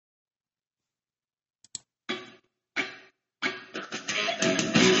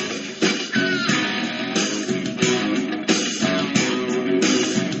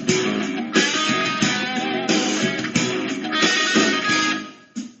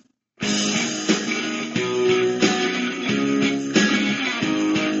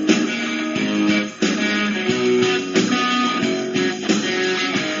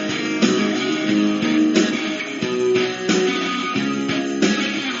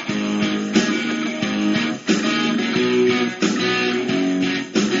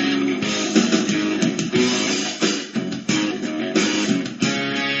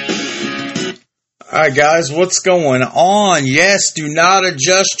Alright guys, what's going on? Yes, do not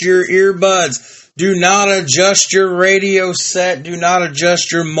adjust your earbuds. Do not adjust your radio set. Do not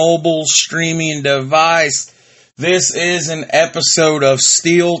adjust your mobile streaming device. This is an episode of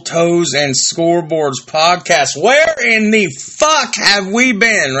Steel Toes and Scoreboards podcast. Where in the fuck have we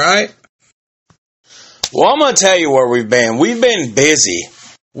been, right? Well, I'm going to tell you where we've been. We've been busy.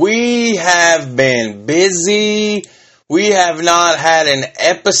 We have been busy. We have not had an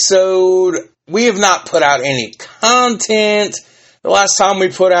episode. We have not put out any content. The last time we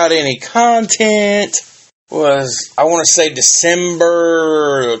put out any content was, I want to say,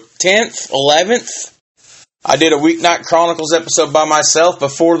 December 10th, 11th. I did a Weeknight Chronicles episode by myself.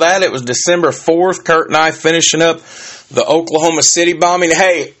 Before that, it was December 4th. Kurt and I finishing up the Oklahoma City bombing.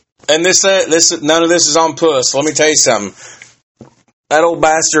 Hey, and this none of this is on Puss. Let me tell you something. That old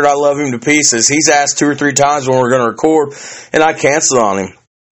bastard, I love him to pieces. He's asked 2 or 3 times when we're going to record, and I canceled on him.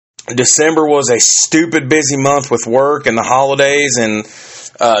 December was a stupid busy month with work and the holidays, and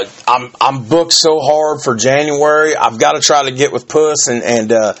I'm booked so hard for January. I've got to try to get with Puss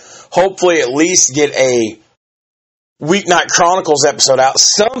and hopefully at least get a Weeknight Chronicles episode out,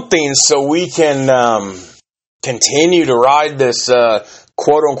 something so we can continue to ride this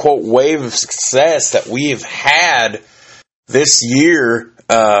quote-unquote wave of success that we have had this year.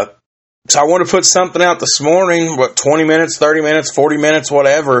 So I want to put something out this morning, 20 minutes, 30 minutes, 40 minutes,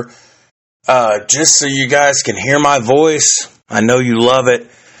 whatever, just so you guys can hear my voice. I know you love it.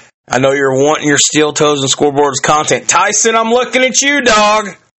 I know you're wanting your Steel Toes and Scoreboards content. Tyson, I'm looking at you, dog.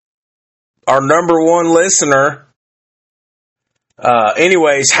 Our number one listener.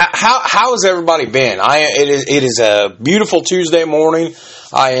 Anyways, how has everybody been? It is a beautiful Tuesday morning.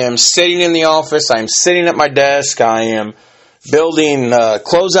 I am sitting in the office. I am sitting at my desk. I am building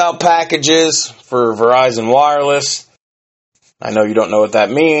closeout packages for Verizon Wireless. I know you don't know what that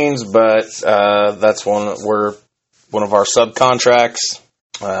means, but that's one of our subcontracts.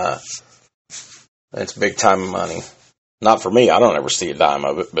 It's big time money. Not for me. I don't ever see a dime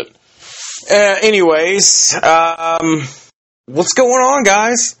of it. But anyways, what's going on,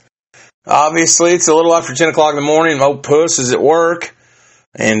 guys? Obviously, it's a little after 10 o'clock in the morning. Old Puss is at work.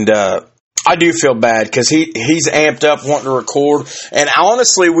 And I do feel bad because he's amped up wanting to record. And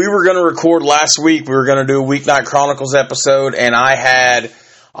honestly, we were going to record last week. We were going to do a Weeknight Chronicles episode, and I had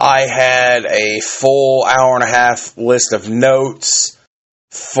a full hour and a half list of notes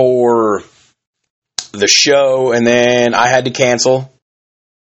for the show, and then I had to cancel.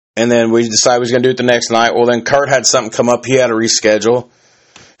 And then we decided we was going to do it the next night. Well, then Kurt had something come up. He had to reschedule.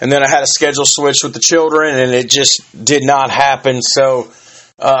 And then I had a schedule switch with the children, and it just did not happen. So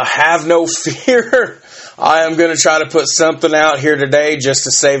have no fear. I am going to try to put something out here today just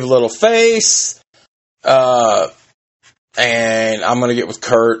to save a little face. And I'm going to get with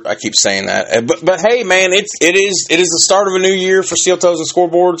Kurt. I keep saying that. But hey, man, it is the start of a new year for Steel Toes and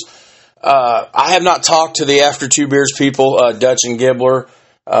Scoreboards. I have not talked to the After 2 Beers people, Dutch and Gibbler.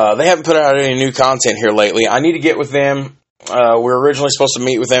 They haven't put out any new content here lately. I need to get with them. We were originally supposed to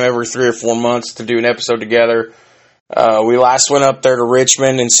meet with them every 3 or 4 months to do an episode together. We last went up there to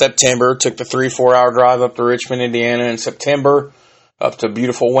Richmond in September, took the 3-4 hour drive up to Richmond, Indiana in September, up to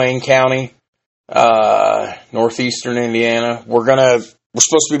beautiful Wayne County, northeastern Indiana. We're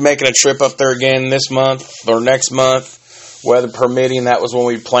supposed to be making a trip up there again this month or next month, weather permitting. That was when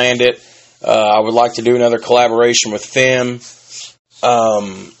we planned it. I would like to do another collaboration with them.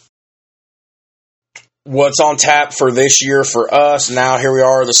 What's on tap for this year for us? Now here we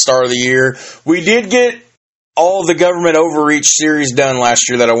are at the start of the year. We did get all the government overreach series done last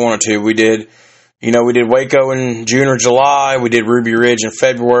year that I wanted to. We did Waco in June or July. We did Ruby Ridge in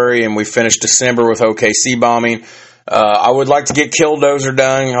February, and we finished December with OKC bombing. I would like to get Killdozer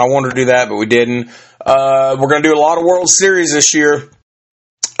done. I wanted to do that, but we didn't. We're going to do a lot of World Series this year.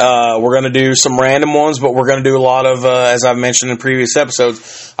 We're going to do some random ones, but we're going to do a lot of, as I've mentioned in previous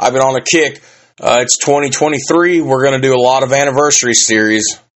episodes, I've been on a kick. It's 2023. We're going to do a lot of anniversary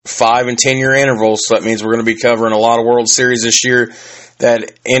series, 5 and 10 year intervals. So that means we're going to be covering a lot of World Series this year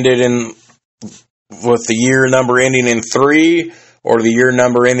that ended with the year number ending in 3 or the year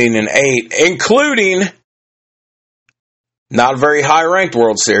number ending in 8, including not a very high ranked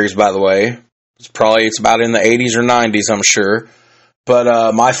World Series, by the way. It's about in the 80s or 90s, I'm sure.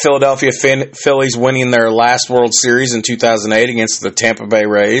 But my Philadelphia Phillies winning their last World Series in 2008 against the Tampa Bay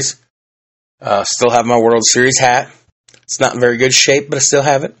Rays. Still have my World Series hat. It's not in very good shape, but I still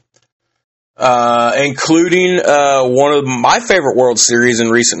have it. Including one of my favorite World Series in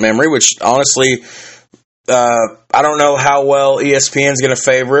recent memory, which honestly, I don't know how well ESPN is going to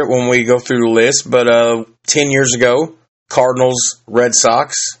favor it when we go through the list, but 10 years ago, Cardinals, Red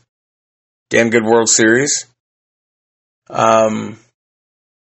Sox. damn good World Series. And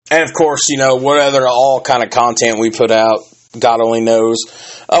of course, what other all kind of content we put out, God only knows.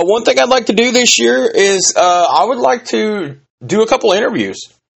 One thing I'd like to do this year is I would like to do a couple interviews.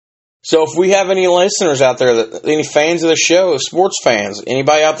 So if we have any listeners out there, any fans of the show, sports fans,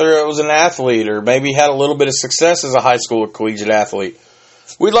 anybody out there that was an athlete or maybe had a little bit of success as a high school or collegiate athlete,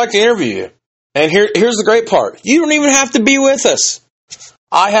 we'd like to interview you. And here's the great part. You don't even have to be with us.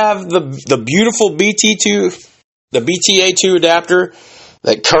 I have the beautiful BTA2 adapter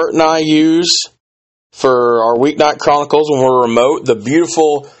that Kurt and I use for our weeknight chronicles when we're remote. The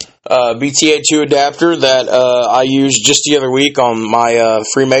beautiful BTA2 adapter that I used just the other week on my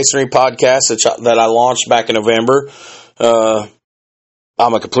Freemasonry podcast that I launched back in November.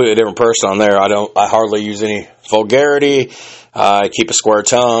 I'm a completely different person on there. I hardly use any vulgarity. I keep a square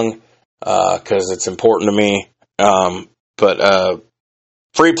tongue because it's important to me. But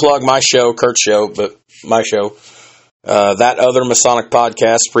free plug my show, Kurt's show, but my show. That other Masonic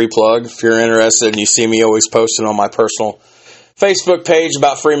podcast, free plug. If you're interested and you see me always posting on my personal Facebook page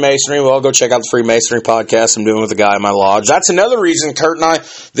about Freemasonry, well, go check out the Freemasonry podcast I'm doing with a guy in my lodge. That's another reason Kurt and I,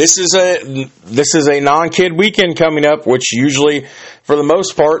 this is a non-kid weekend coming up, which usually, for the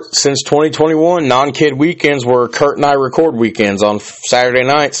most part, since 2021, non-kid weekends were Kurt and I record weekends on Saturday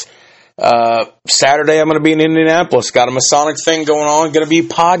nights. Saturday, I'm going to be in Indianapolis. Got a Masonic thing going on. Going to be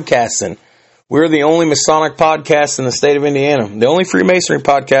podcasting. We're the only Masonic podcast in the state of Indiana. The only Freemasonry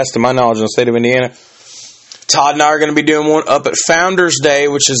podcast, to my knowledge, in the state of Indiana. Todd and I are going to be doing one up at Founders Day,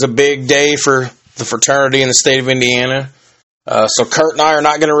 which is a big day for the fraternity in the state of Indiana. So Kurt and I are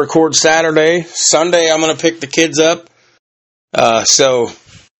not going to record Saturday. Sunday, I'm going to pick the kids up. So,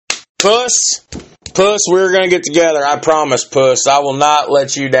 Puss, we're going to get together. I promise, Puss. I will not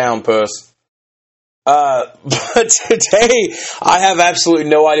let you down, Puss. But today, I have absolutely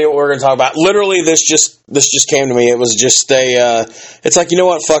no idea what we're going to talk about. Literally, this just came to me. It was just it's like, you know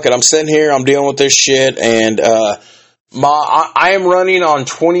what, fuck it. I'm sitting here, I'm dealing with this shit, and I am running on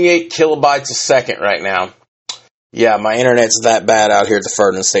 28 kilobytes a second right now. Yeah, my internet's that bad out here at the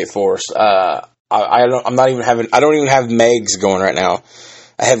Ferdinand State Forest. I don't even have megs going right now.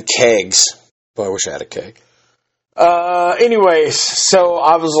 I have kegs. Boy, I wish I had a keg. Anyways, so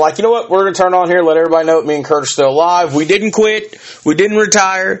I was like, you know what? We're going to turn on here, let everybody know that me and Kurt are still alive. We didn't quit. We didn't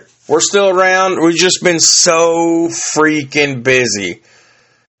retire. We're still around. We've just been so freaking busy.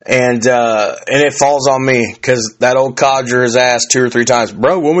 And it falls on me because that old codger has asked 2 or 3 times,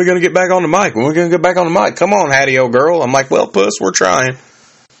 bro, when are we going to get back on the mic? When are we going to get back on the mic? Come on, Hattie, old girl. I'm like, well, Puss, we're trying.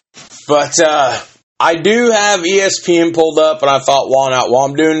 But, I do have ESPN pulled up, and I thought, why not? While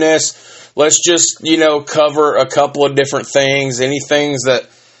I'm doing this, let's just, cover a couple of different things, any things that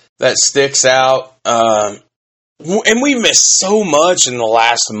sticks out. And we missed so much in the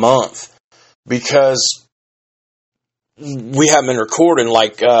last month because we haven't been recording,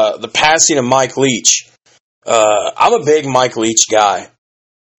 like the passing of Mike Leach. I'm a big Mike Leach guy.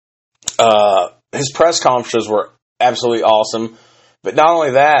 His press conferences were absolutely awesome. But not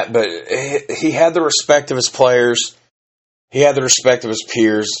only that, but he had the respect of his players. He had the respect of his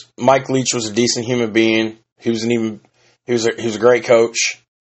peers. Mike Leach was a decent human being. He was a great coach.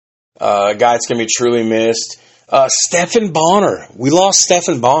 A guy that's going to be truly missed. Stephan Bonner. We lost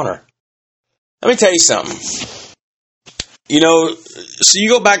Stephan Bonner. Let me tell you something. So you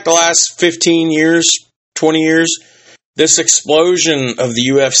go back the last 15 years, 20 years, this explosion of the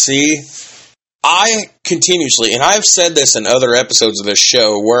UFC, I continuously, and I've said this in other episodes of this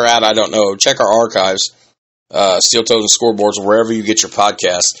show, where at, I don't know, check our archives, Steel Toes and Scoreboards, wherever you get your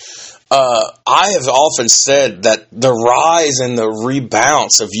podcast. I have often said that the rise and the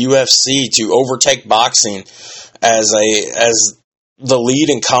rebounce of UFC to overtake boxing as the lead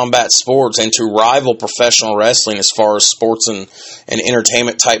in combat sports and to rival professional wrestling as far as sports and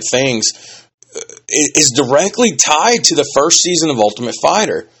entertainment type things is directly tied to the first season of Ultimate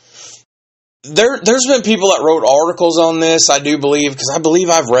Fighter. There's been people that wrote articles on this, I do believe, because I believe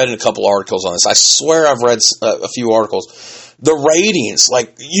I've read a couple articles on this. I swear I've read a few articles. The ratings,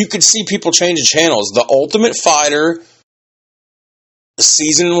 like, you could see people changing channels. The Ultimate Fighter,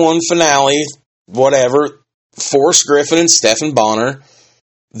 Season 1 finale, whatever, Forrest Griffin and Stephan Bonner,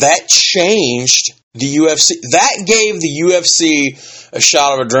 that changed the UFC. That gave the UFC a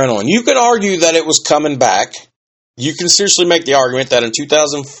shot of adrenaline. You could argue that it was coming back. You can seriously make the argument that in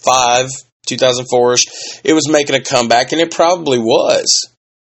 2005... 2004-ish, it was making a comeback, and it probably was.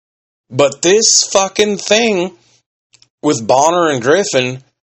 But this fucking thing with Bonner and Griffin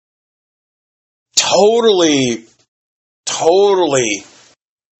totally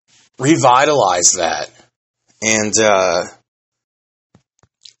revitalized that. And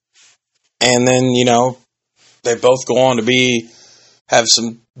And then, they both go on to have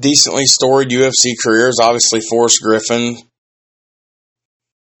some decently storied UFC careers. Obviously, Forrest Griffin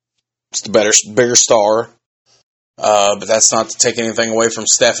is the bigger star. But that's not to take anything away from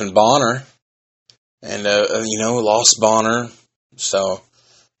Stephan Bonnar. And, lost Bonnar. So,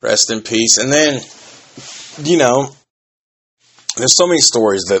 rest in peace. And then, there's so many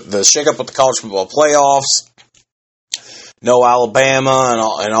stories. The shakeup with the college football playoffs. No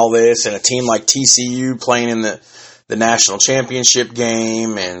Alabama and all this. And a team like TCU playing in the national championship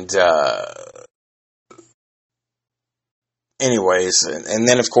game. And, anyways. And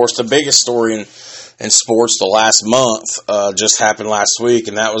then, of course, the biggest story in sports the last month just happened last week.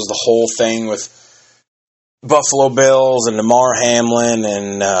 And that was the whole thing with Buffalo Bills and Damar Hamlin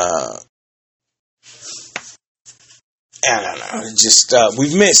and I don't know, just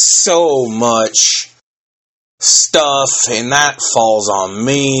we've missed so much stuff, and that falls on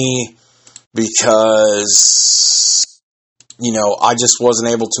me because I just wasn't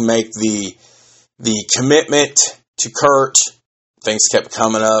able to make the commitment to Kurt. Things kept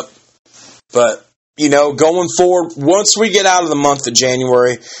coming up, but going forward, once we get out of the month of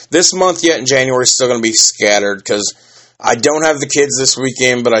January, this month yet in January is still going to be scattered because I don't have the kids this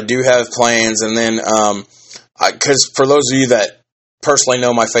weekend, but I do have plans. And then, because for those of you that personally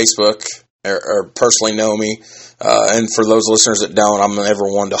know my Facebook or personally know me, and for those listeners that don't, I'm never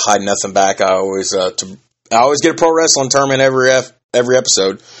one to hide nothing back. I always get a pro wrestling tournament every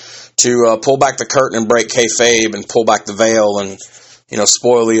episode to pull back the curtain and break kayfabe and pull back the veil and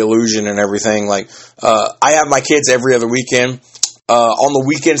spoil the illusion and everything. I have my kids every other weekend. On the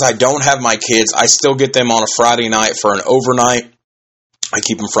weekends I don't have my kids, I still get them on a Friday night for an overnight. I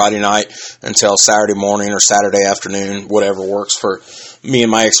keep them Friday night until Saturday morning or Saturday afternoon, whatever works for me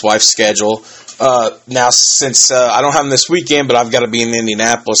and my ex-wife's schedule. Now, since I don't have them this weekend, but I've got to be in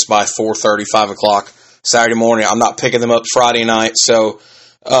Indianapolis by 4:30, 5 o'clock Saturday morning, I'm not picking them up Friday night. So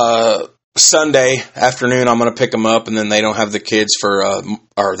Sunday afternoon, I'm going to pick them up, and then they don't have the kids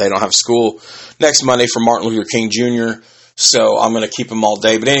or they don't have school next Monday for Martin Luther King Jr., so I'm going to keep them all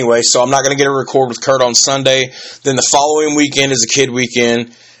day. But anyway, so I'm not going to get a record with Kurt on Sunday. Then the following weekend is a kid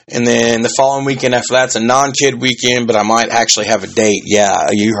weekend. And then the following weekend after that's a non-kid weekend, but I might actually have a date. Yeah,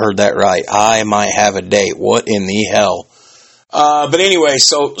 you heard that right. I might have a date. What in the hell? But anyway,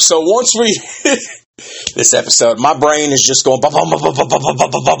 so once we... this episode, my brain is just going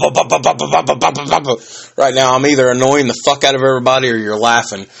right now. I'm either annoying the fuck out of everybody or you're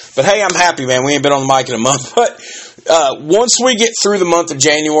laughing. But hey, I'm happy, man. We ain't been on the mic in a month. But once we get through the month of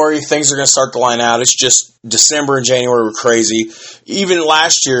January, things are going to start to line out. It's just December and January were crazy. Even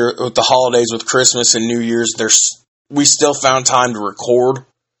last year with the holidays, with Christmas and New Year's, we still found time to record.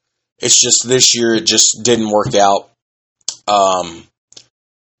 It's just this year it just didn't work out.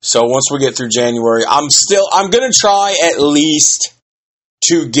 So once we get through January, I'm going to try at least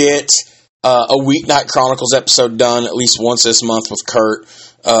to get a Weeknight Chronicles episode done at least once this month with Kurt.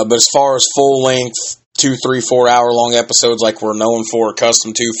 But as far as full length, 2, 3, 4 hour long episodes like we're known for,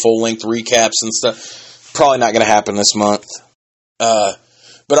 accustomed to, full length recaps and stuff, probably not going to happen this month. But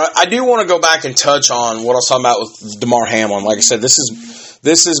I do want to go back and touch on what I was talking about with Damar Hamlin. Like I said, this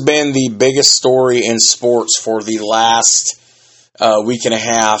has been the biggest story in sports for the last week and a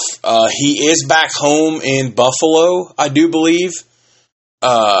half. He is back home in Buffalo, I do believe.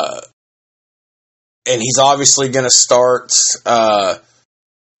 And he's obviously going to start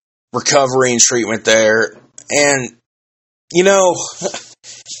recovery and treatment there. And,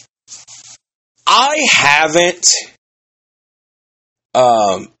 I haven't...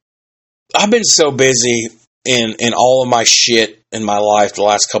 I've been so busy in all of my shit in my life the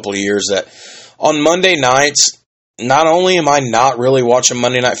last couple of years that on Monday nights, not only am I not really watching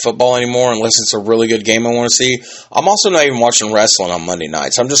Monday Night Football anymore unless it's a really good game I want to see, I'm also not even watching wrestling on Monday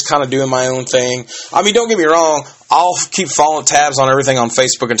nights. I'm just kind of doing my own thing. I mean, don't get me wrong, I'll keep following tabs on everything on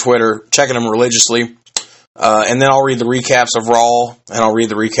Facebook and Twitter, checking them religiously. And then I'll read the recaps of Raw, and I'll read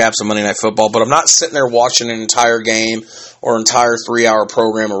the recaps of Monday Night Football, but I'm not sitting there watching an entire game or entire 3-hour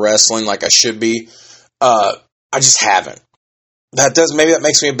program of wrestling like I should be. I just haven't. Maybe that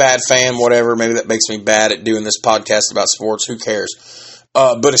makes me a bad fan, whatever. Maybe that makes me bad at doing this podcast about sports. Who cares?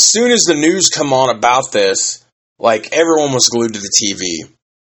 But as soon as the news come on about this, like, everyone was glued to the TV.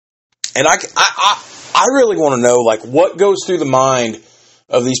 And I really want to know, like, what goes through the mind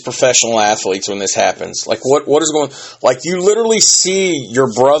of these professional athletes when this happens. Like, what is going... Like, you literally see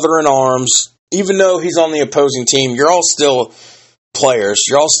your brother in arms, even though he's on the opposing team, you're all still players.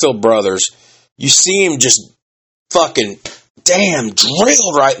 You're all still brothers. You see him just fucking... damn,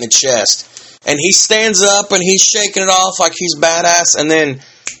 drilled right in the chest. And he stands up and he's shaking it off like he's badass. And then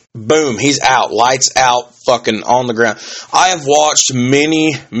Boom, he's out. Lights out, fucking on the ground. I have watched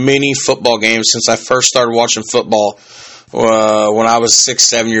many, many football games since I first started watching football when I was 6,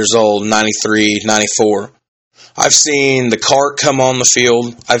 7 years old, 93, 94. I've seen the cart come on the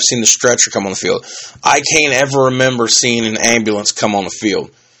field. I've seen the stretcher come on the field. I can't ever remember seeing an ambulance come on the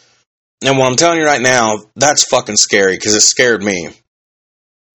field. And what I'm telling you right now, that's fucking scary because it scared me.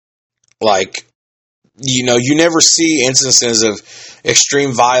 Like, you know, you never see instances of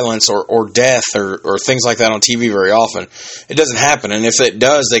extreme violence or death or things like that on TV very often. It doesn't happen. And if it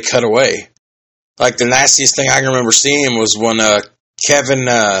does, they cut away. Like, the nastiest thing I can remember seeing was when Kevin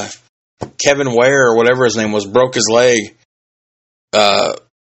Ware, or whatever his name was, broke his leg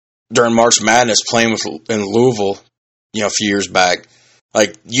during March Madness playing in Louisville, you know, a few years back.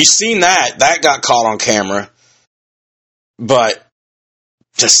 Like, you seen that got caught on camera. But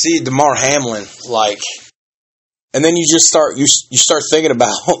to see Damar Hamlin, like, and then you just start thinking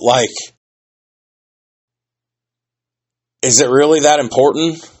about, like, is it really that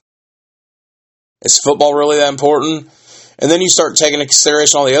important? Is football really that important? And then you start taking into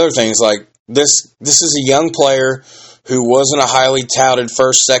consideration all the other things, like this is a young player who wasn't a highly touted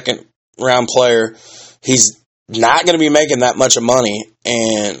first, second round player. He's not going to be making that much of money,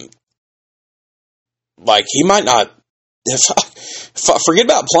 and like, he might not, forget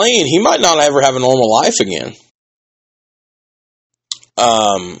about playing, he might not ever have a normal life again.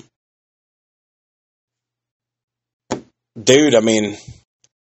 Dude, I mean,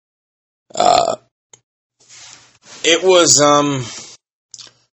 it was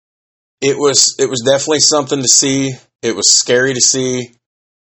definitely something to see. It was scary to see.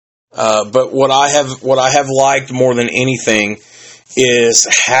 But what I have liked more than anything is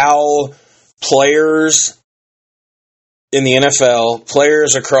how players in the NFL,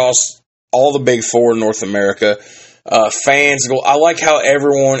 players across all the big four in North America, fans go. I like how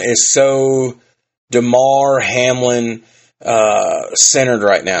everyone is so Damar Hamlin centered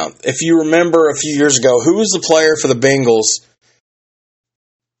right now. If you remember a few years ago, who was the player for the Bengals?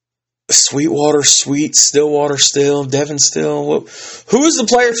 Devin Still. Who was the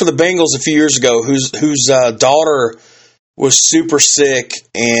player for the Bengals a few years ago whose daughter was super sick,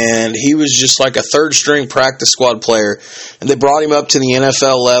 and he was just like a third-string practice squad player, and they brought him up to the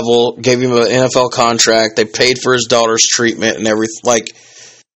NFL level, gave him an NFL contract, they paid for his daughter's treatment and everything. Like,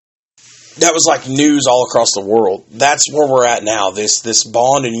 that was like news all across the world. That's where we're at now, this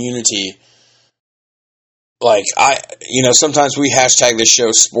bond and unity. Like, sometimes we hashtag this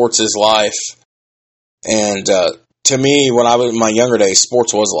show "Sports is Life," and to me, when I was in my younger days,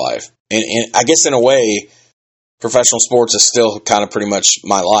 sports was life, and I guess in a way, professional sports is still kind of pretty much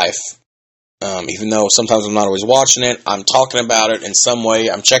my life. Even though sometimes I'm not always watching it, I'm talking about it in some way.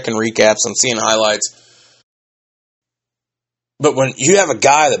 I'm checking recaps, I'm seeing highlights. But when you have a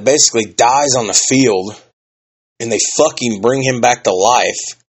guy that basically dies on the field, and they fucking bring him back to life,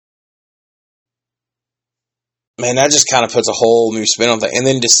 man, that just kind of puts a whole new spin on things. And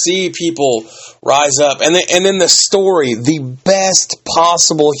then to see people rise up, and then the story, the best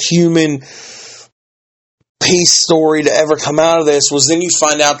possible human peace story to ever come out of this was, then you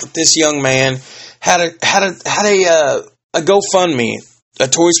find out that this young man had a GoFundMe, a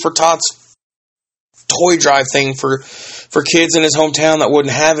Toys for Tots toy drive thing for kids in his hometown that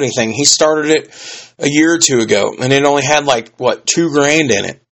wouldn't have anything. He started it a year or two ago, and it only had like $2,000 in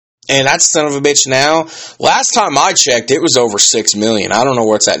it. And that son of a bitch now, last time I checked, it was over $6 million. I don't know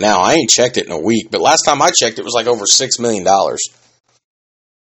where it's at now. I ain't checked it in a week, but last time I checked, it was like over $6 million.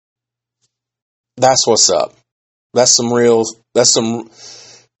 That's what's up.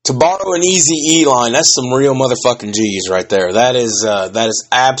 To borrow an Easy E line, that's some real motherfucking G's right there. That is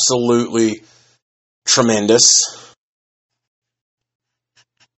absolutely tremendous.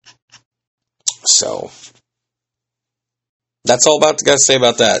 So, that's all I got to say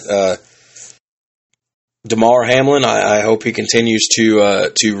about that. Damar Hamlin, I hope he continues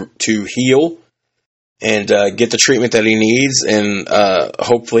to heal and get the treatment that he needs, and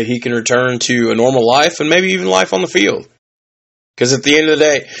hopefully he can return to a normal life and maybe even life on the field. Because at the end of the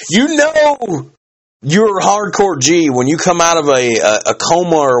day, you're a hardcore G when you come out of a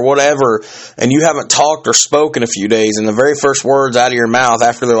coma or whatever, and you haven't talked or spoken a few days, and the very first words out of your mouth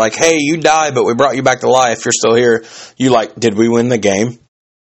after they're like, "Hey, you died, but we brought you back to life. You're still here." You like, did we win the game?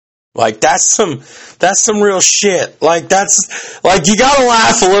 Like, that's some real shit. Like, that's like, you gotta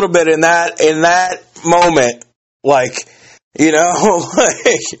laugh a little bit in that moment. Like, like.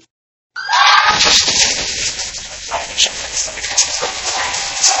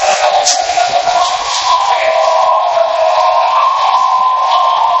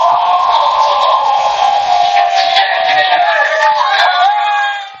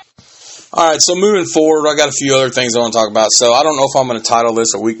 All right, so moving forward, I got a few other things I want to talk about. So I don't know if I'm going to title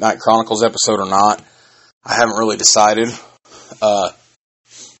this a Weeknight Chronicles episode or not. I haven't really decided. But,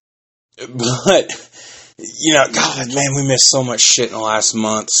 you know, God, man, we missed so much shit in the last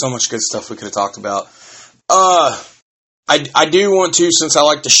month. So much good stuff we could have talked about. I do want to, since I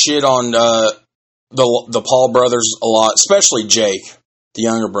like to shit on the Paul brothers a lot, especially Jake, the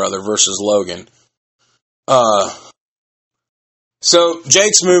younger brother, versus Logan. So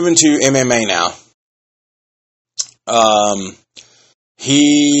Jake's moving to MMA now.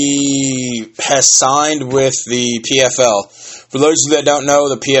 He has signed with the PFL. For those of you that don't know,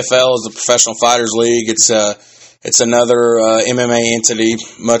 the PFL is the Professional Fighters League. It's another MMA entity,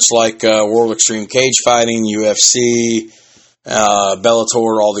 much like World Extreme Cage Fighting, UFC,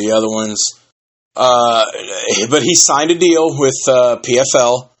 Bellator, all the other ones. But he signed a deal with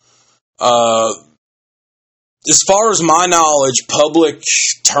PFL. As far as my knowledge, public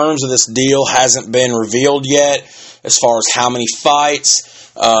terms of this deal hasn't been revealed yet. As far as how many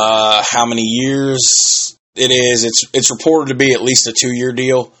fights, how many years it is, it's reported to be at least a 2-year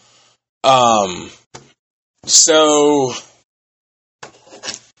deal. So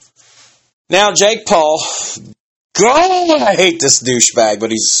now Jake Paul, God, I hate this douchebag,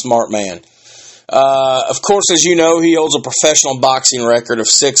 but he's a smart man. Of course, as you know, he holds a professional boxing record of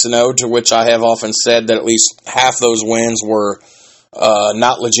 6-0, to which I have often said that at least half those wins were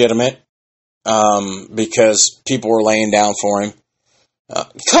not legitimate, because people were laying down for him.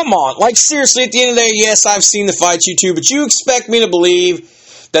 Come on, like seriously, at the end of the day, yes, I've seen the fights, you too, but you expect me to believe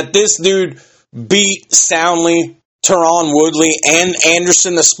that this dude beat soundly Tyron Woodley and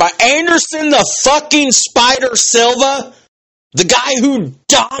Anderson the fucking Spider Silva? The guy who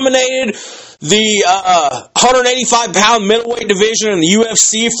dominated the 185-pound middleweight division in the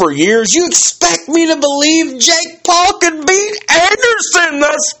UFC for years. You expect me to believe Jake Paul could beat Anderson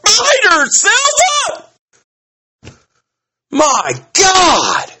the Spider Silva? My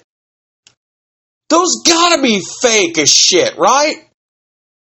God! Those gotta be fake as shit, right?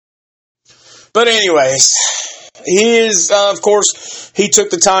 But anyways, of course, he took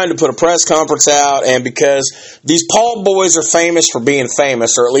the time to put a press conference out, and because these Paul boys are famous for being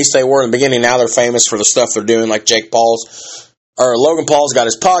famous, or at least they were in the beginning, now they're famous for the stuff they're doing, like Logan Paul's got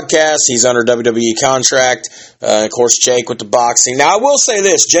his podcast, he's under WWE contract, of course, Jake with the boxing. Now, I will say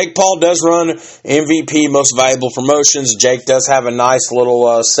this, Jake Paul does run MVP, Most Valuable Promotions. Jake does have a nice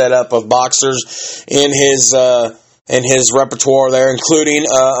little setup of boxers in his repertoire there, including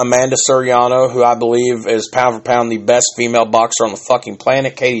Amanda Soriano, who I believe is pound for pound the best female boxer on the fucking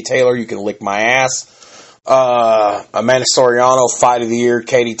planet. Katie Taylor, you can lick my ass. Amanda Soriano, Fight of the Year.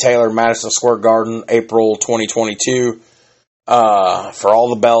 Katie Taylor, Madison Square Garden, April 2022. For all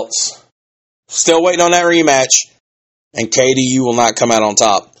the belts. Still waiting on that rematch. And Katie, you will not come out on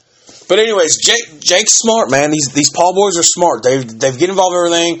top. But anyways, Jake's smart, man. These Paul boys are smart. They've get involved in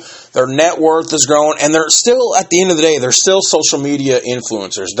everything. Their net worth is growing, and they're still, at the end of the day, they're still social media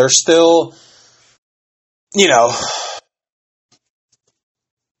influencers. They're still, you know.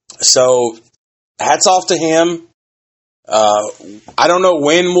 So, hats off to him. I don't know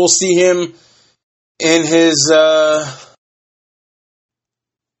when we'll see him in his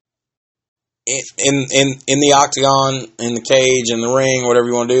in the octagon, in the cage, in the ring, whatever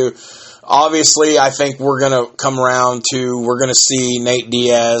you want to do. Obviously, I think we're going to see Nate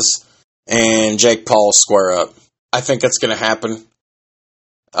Diaz and Jake Paul square up. I think that's going to happen.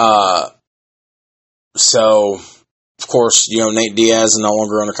 So, of course, you know, Nate Diaz is no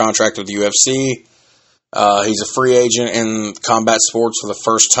longer under contract with the UFC. He's a free agent in combat sports for the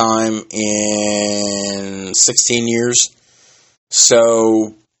first time in 16 years.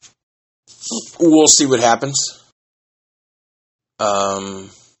 So, we'll see what happens.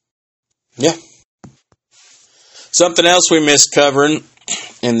 Yeah. Something else we missed covering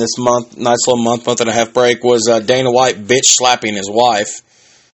in this month, nice little month and a half break, was Dana White bitch slapping his wife.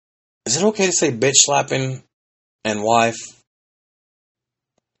 Is it okay to say bitch slapping and wife?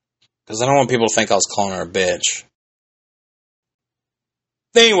 Because I don't want people to think I was calling her a bitch.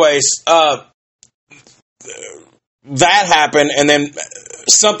 Anyways, that happened, and then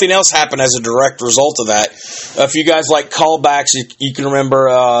something else happened as a direct result of that. If you guys like callbacks, you can remember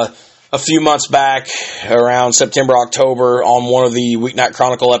a few months back, around September, October, on one of the Weeknight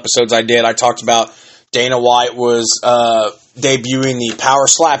Chronicle episodes I did, I talked about Dana White was debuting the Power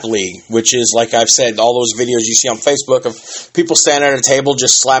Slap League, which is, like I've said, all those videos you see on Facebook of people standing at a table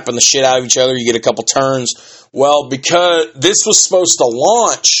just slapping the shit out of each other. You get a couple turns. Well, because this was supposed to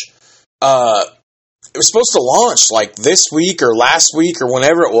launch, it was supposed to launch like this week or last week or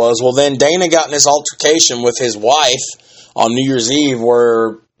whenever it was. Well, then Dana got in this altercation with his wife on New Year's Eve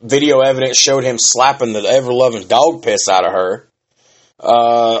where video evidence showed him slapping the ever-loving dog piss out of her.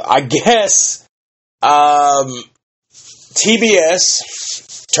 I guess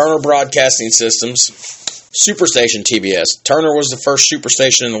TBS, Turner Broadcasting Systems, Superstation TBS. Turner was the first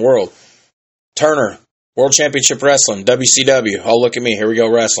superstation in the world. Turner, World Championship Wrestling, WCW. Oh, look at me. Here we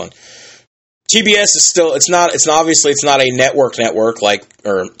go, wrestling. TBS is still, it's not a network like,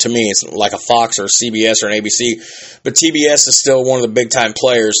 or to me, it's like a Fox or a CBS or an ABC, but TBS is still one of the big time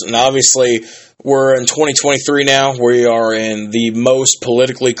players. And obviously, we're in 2023 now. We are in the most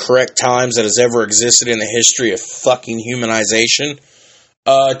politically correct times that has ever existed in the history of fucking humanization.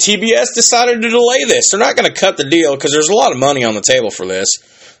 TBS decided to delay this. They're not going to cut the deal because there's a lot of money on the table for this.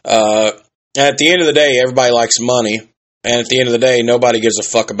 And at the end of the day, everybody likes money. And at the end of the day, nobody gives a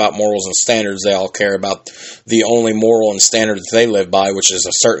fuck about morals and standards. They all care about the only moral and standard that they live by, which is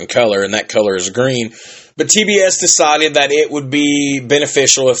a certain color, and that color is green. But TBS decided that it would be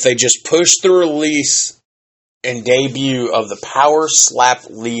beneficial if they just pushed the release and debut of the Power Slap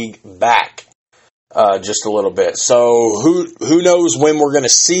League back just a little bit. So who knows when we're going to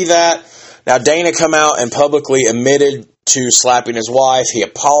see that. Now, Dana come out and publicly admitted to slapping his wife. He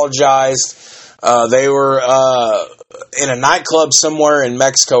apologized. They were in a nightclub somewhere in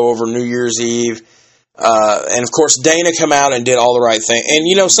Mexico over New Year's Eve. And, of course, Dana come out and did all the right thing. And,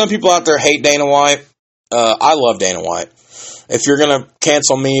 you know, some people out there hate Dana White. I love Dana White. If you're going to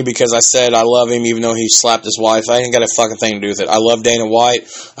cancel me because I said I love him even though he slapped his wife, I ain't got a fucking thing to do with it. I love Dana White.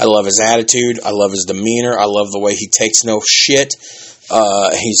 I love his attitude. I love his demeanor. I love the way he takes no shit.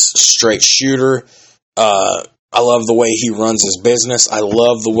 He's a straight shooter. I love the way he runs his business. I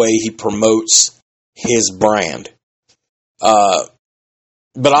love the way he promotes his brand. But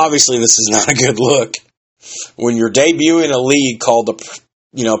obviously this is not a good look. When you're debuting a league called the,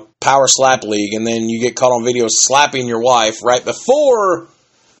 Power Slap League, and then you get caught on video slapping your wife right before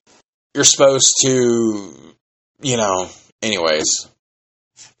you're supposed to, anyways.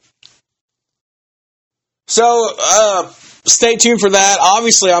 So, stay tuned for that.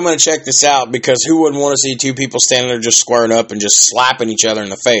 Obviously, I'm going to check this out because who wouldn't want to see two people standing there just squaring up and just slapping each other in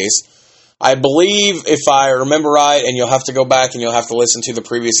the face? I believe, if I remember right, and you'll have to go back and you'll have to listen to the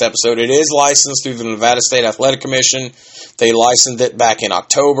previous episode, it is licensed through the Nevada State Athletic Commission. They licensed it back in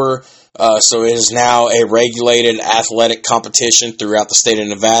October, so it is now a regulated athletic competition throughout the state of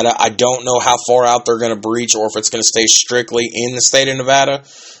Nevada. I don't know how far out they're going to breach or if it's going to stay strictly in the state of Nevada,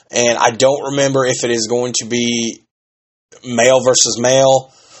 and I don't remember if it is going to be male versus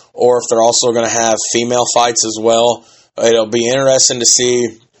male or if they're also going to have female fights as well. It'll be interesting to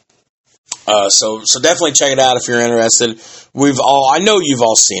see. So definitely check it out if you're interested. I know you've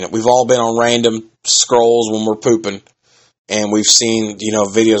all seen it. We've all been on random scrolls when we're pooping, and we've seen,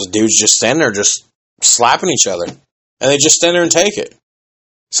 videos of dudes just standing there just slapping each other, and they just stand there and take it.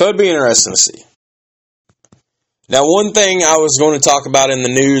 So it'd be interesting to see. Now, one thing I was going to talk about in the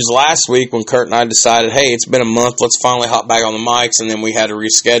news last week when Kurt and I decided, hey, it's been a month, let's finally hop back on the mics, and then we had to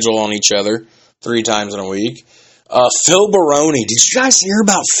reschedule on each other 3 times in a week. Phil Baroni. Did you guys hear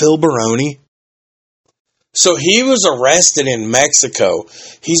about Phil Baroni? So he was arrested in Mexico.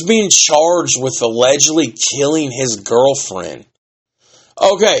 He's being charged with allegedly killing his girlfriend.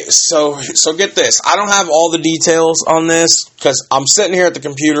 Okay, so get this. I don't have all the details on this because I'm sitting here at the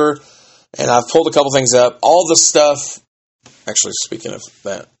computer and I've pulled a couple things up. All the stuff. Actually, speaking of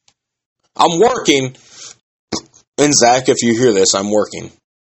that, I'm working. And Zach, if you hear this, I'm working.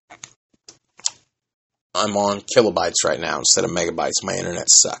 I'm on kilobytes right now instead of megabytes. My internet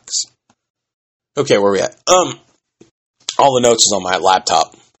sucks. Okay, where are we at? All the notes is on my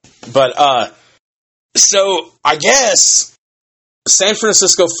laptop. But, so, I guess San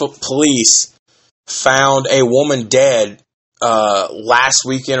Francisco police found a woman dead, last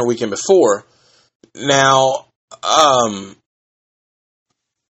weekend or weekend before. Now, I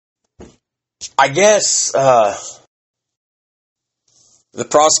guess, the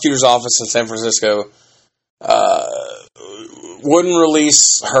prosecutor's office in San Francisco wouldn't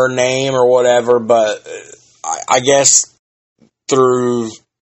release her name or whatever, but I guess through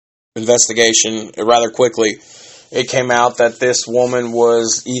investigation rather quickly, it came out that this woman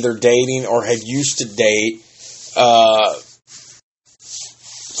was either dating or had used to date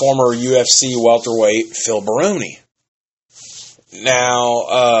former UFC welterweight Phil Baroni. Now,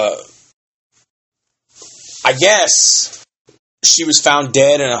 I guess she was found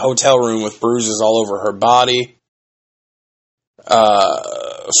dead in a hotel room with bruises all over her body.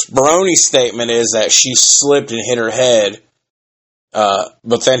 Baroni's statement is that she slipped and hit her head,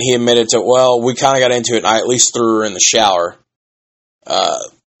 but then he admitted to, we kind of got into it and I at least threw her in the shower.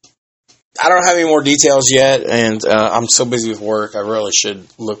 I don't have any more details yet, and I'm so busy with work. I really should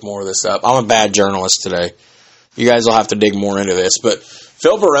look more of this up. I'm a bad journalist today. You guys will have to dig more into this. But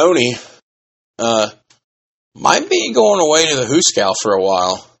Phil Baroni might be going away to the Hooskow for a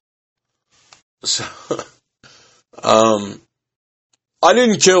while. So, I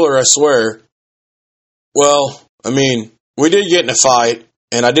didn't kill her, I swear. Well, I mean, we did get in a fight,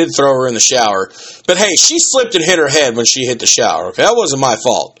 and I did throw her in the shower. But hey, she slipped and hit her head when she hit the shower. Okay, that wasn't my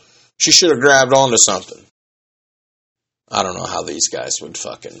fault. She should have grabbed onto something. I don't know how these guys would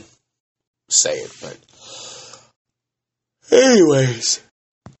fucking say it, but anyways.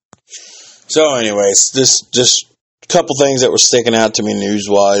 So anyways, just a couple things that were sticking out to me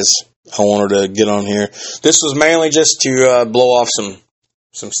news-wise I wanted to get on here. This was mainly just to blow off some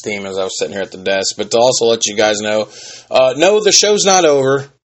steam as I was sitting here at the desk, but to also let you guys know, no, the show's not over,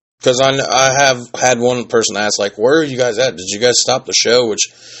 because I have had one person ask, like, where are you guys at? Did you guys stop the show? Which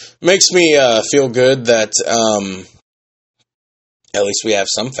makes me feel good that at least we have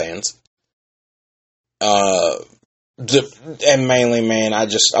some fans. And mainly, man, I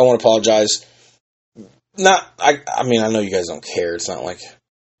want to apologize. I mean, I know you guys don't care. It's not like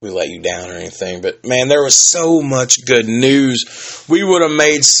we let you down or anything, but man, there was so much good news. We would have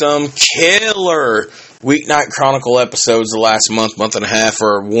made some killer Weeknight Chronicle episodes the last month and a half,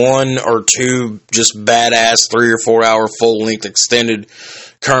 or 1 or 2 just badass 3 or 4 hour full length extended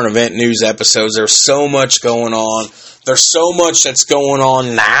current event news episodes. There's so much going on. There's so much that's going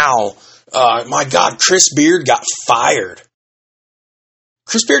on now. My God, Chris Beard got fired.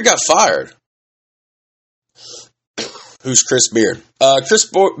 Chris Beard got fired. Who's Chris Beard? Chris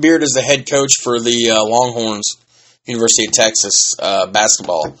Beard is the head coach for the Longhorns, University of Texas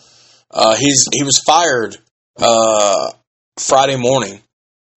basketball. He was fired Friday morning,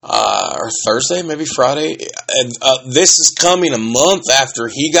 or Thursday, maybe Friday. And this is coming a month after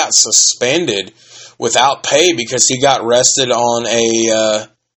he got suspended without pay because he got arrested on a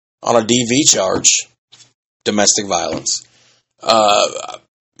DV charge, domestic violence.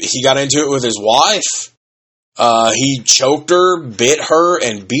 He got into it with his wife. He choked her, bit her,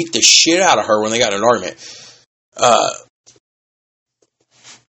 and beat the shit out of her when they got in an argument.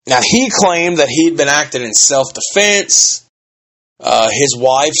 Now, he claimed that he'd been acting in self-defense. His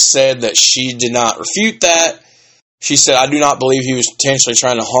wife said that she did not refute that. She said, I do not believe he was potentially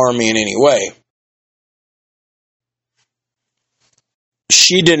trying to harm me in any way.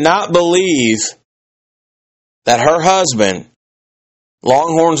 She did not believe that her husband,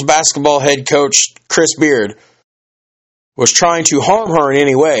 Longhorns basketball head coach Chris Beard, was trying to harm her in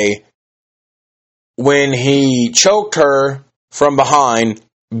any way when he choked her from behind,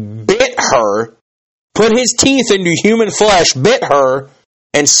 bit her, put his teeth into human flesh, bit her,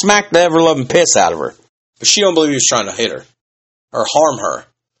 and smacked the ever-loving piss out of her. But she don't believe he was trying to hit her or harm her.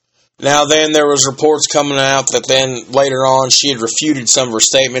 Now then, there was reports coming out that then later on she had refuted some of her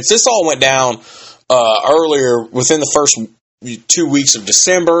statements. This all went down earlier within the first 2 weeks of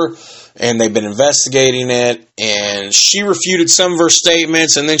December, and they've been investigating it, and she refuted some of her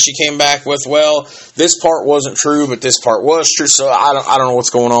statements, and then she came back with, well, this part wasn't true, but this part was true, so I don't know what's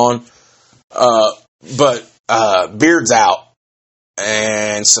going on. But Beard's out,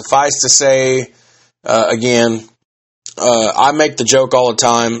 and suffice to say, again, I make the joke all the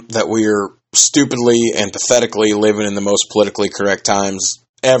time that we are stupidly and pathetically living in the most politically correct times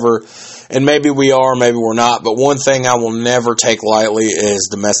ever, and maybe we are, maybe we're not, but one thing I will never take lightly is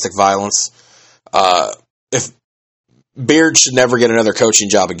domestic violence. If Beard should never get another coaching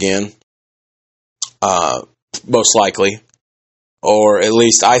job again, most likely, or at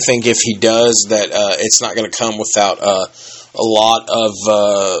least I think if he does, that it's not going to come without a lot of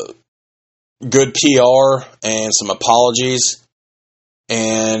good PR and some apologies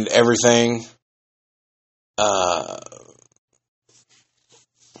and everything.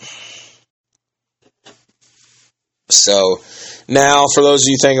 So, now, for those of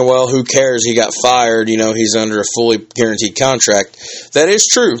you thinking, well, who cares? He got fired. You know, he's under a fully guaranteed contract. That is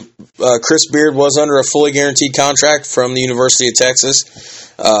true. Chris Beard was under a fully guaranteed contract from the University of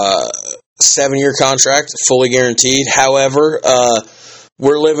Texas. 7-year contract, fully guaranteed. However,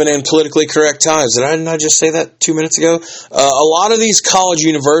 we're living in politically correct times. Did I just say that 2 minutes ago? A lot of these college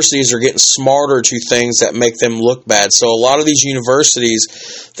universities are getting smarter to things that make them look bad. So a lot of these universities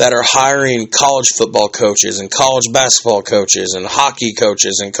that are hiring college football coaches and college basketball coaches and hockey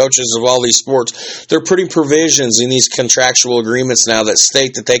coaches and coaches of all these sports, they're putting provisions in these contractual agreements now that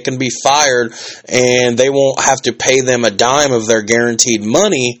state that they can be fired and they won't have to pay them a dime of their guaranteed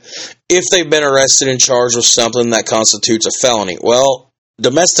money if they've been arrested and charged with something that constitutes a felony. Well,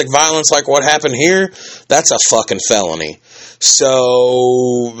 domestic violence like what happened here, that's a fucking felony.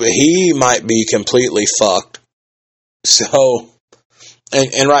 So he might be completely fucked. So,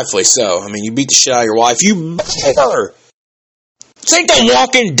 and rightfully so. I mean, you beat the shit out of your wife. You better. This ain't The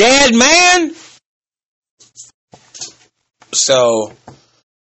Walking Dead, man. So,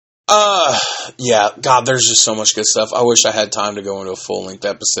 yeah, God, there's just so much good stuff. I wish I had time to go into a full-length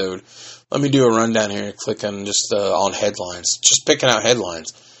episode. Let me do a rundown here and click on just on headlines. Just picking out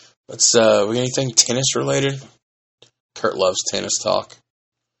headlines. Let's, we got anything tennis related? Kurt loves tennis talk.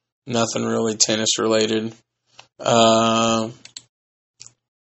 Nothing really tennis related. Boxing.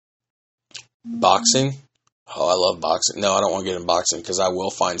 Oh, I love boxing. No, I don't want to get in boxing because I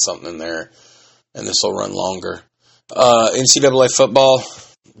will find something in there and this will run longer. NCAA football.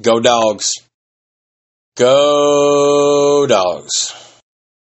 Go Dogs. Go Dogs.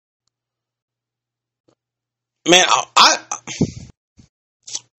 Man,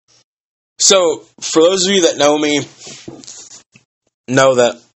 so for those of you that know me, know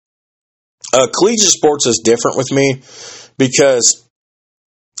that collegiate sports is different with me because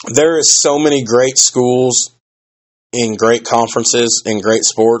there is so many great schools in great conferences in great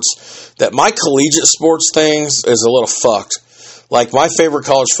sports that my collegiate sports things is a little fucked. Like my favorite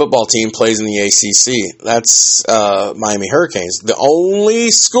college football team plays in the ACC. That's Miami Hurricanes, the only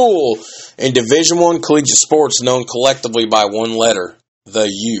school in Division I collegiate sports known collectively by one letter, the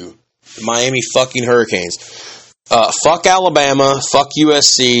U. Miami fucking Hurricanes. Fuck Alabama, fuck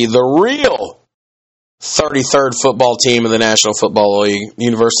USC, the real 33rd football team in the National Football League,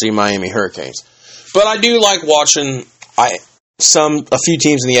 University of Miami Hurricanes. But I do like watching a few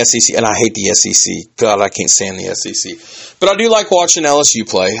teams in the SEC, and I hate the SEC. God, I can't stand the SEC. But I do like watching LSU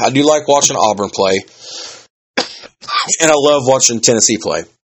play. I do like watching Auburn play. And I love watching Tennessee play.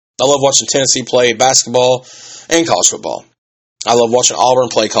 I love watching Tennessee play basketball and college football. I love watching Auburn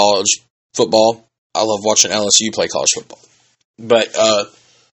play college football. I love watching LSU play college football. But,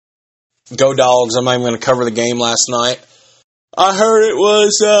 go Dogs. I'm not even going to cover the game last night. I heard it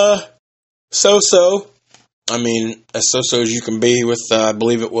was, so-so. I mean, as so-so as you can be with, I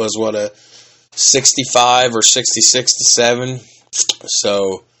believe it was, a 65 or 66-7.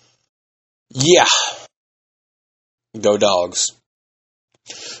 So, yeah. Go Dogs.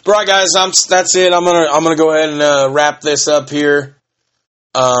 But, all right, guys, that's it. I'm gonna go ahead and wrap this up here.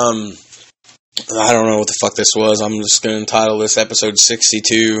 I don't know what the fuck this was. I'm just gonna entitle this episode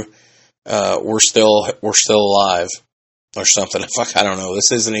 62. We're still alive. Or something. Fuck, I don't know.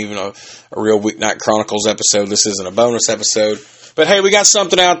 This isn't even a real Weeknight Chronicles episode. This isn't a bonus episode. But hey, we got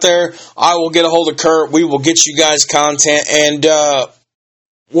something out there. I will get a hold of Kurt. We will get you guys content. And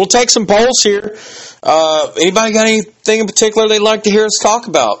we'll take some polls here. Anybody got anything in particular they'd like to hear us talk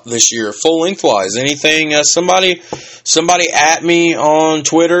about this year, full lengthwise? Anything? Somebody at me on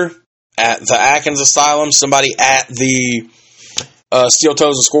Twitter, at the Atkins Asylum. Somebody at the Steel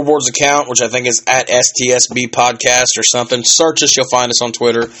Toes and Scoreboards account, which I think is at STSB Podcast or something. Search us, you'll find us on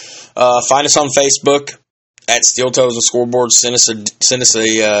Twitter. Find us on Facebook at Steel Toes and Scoreboards. Send us a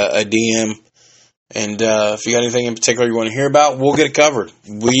DM. And if you got anything in particular you want to hear about, we'll get it covered.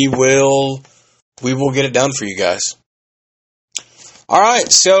 We will get it done for you guys. All right,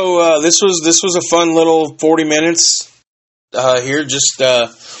 so this was a fun little 40 minutes here. Just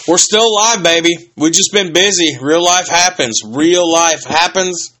we're still alive, baby. We've just been busy. Real life happens. Real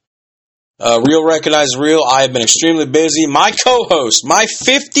recognized real. I have been extremely busy. My co-host, my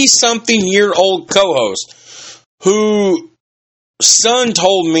 50-something-year-old co-host, who son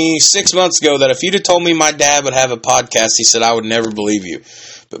told me 6 months ago that if you'd have told me my dad would have a podcast, he said I would never believe you.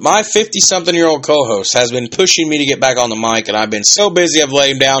 But my 50-something-year-old co-host has been pushing me to get back on the mic, and I've been so busy I've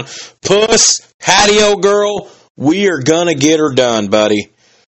laid him down. Puss, Hattie-o girl, we are gonna get her done, buddy.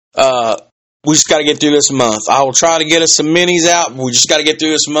 We just got to get through this month. I will try to get us some minis out, but we just got to get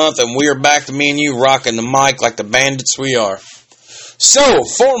through this month, and we are back to me and you rocking the mic like the bandits we are. So,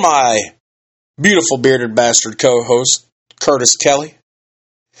 for my beautiful bearded bastard co-host, Curtis Kelly,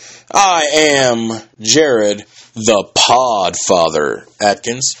 I am Jared the Podfather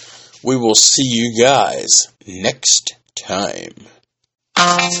Atkins. We will see you guys next time.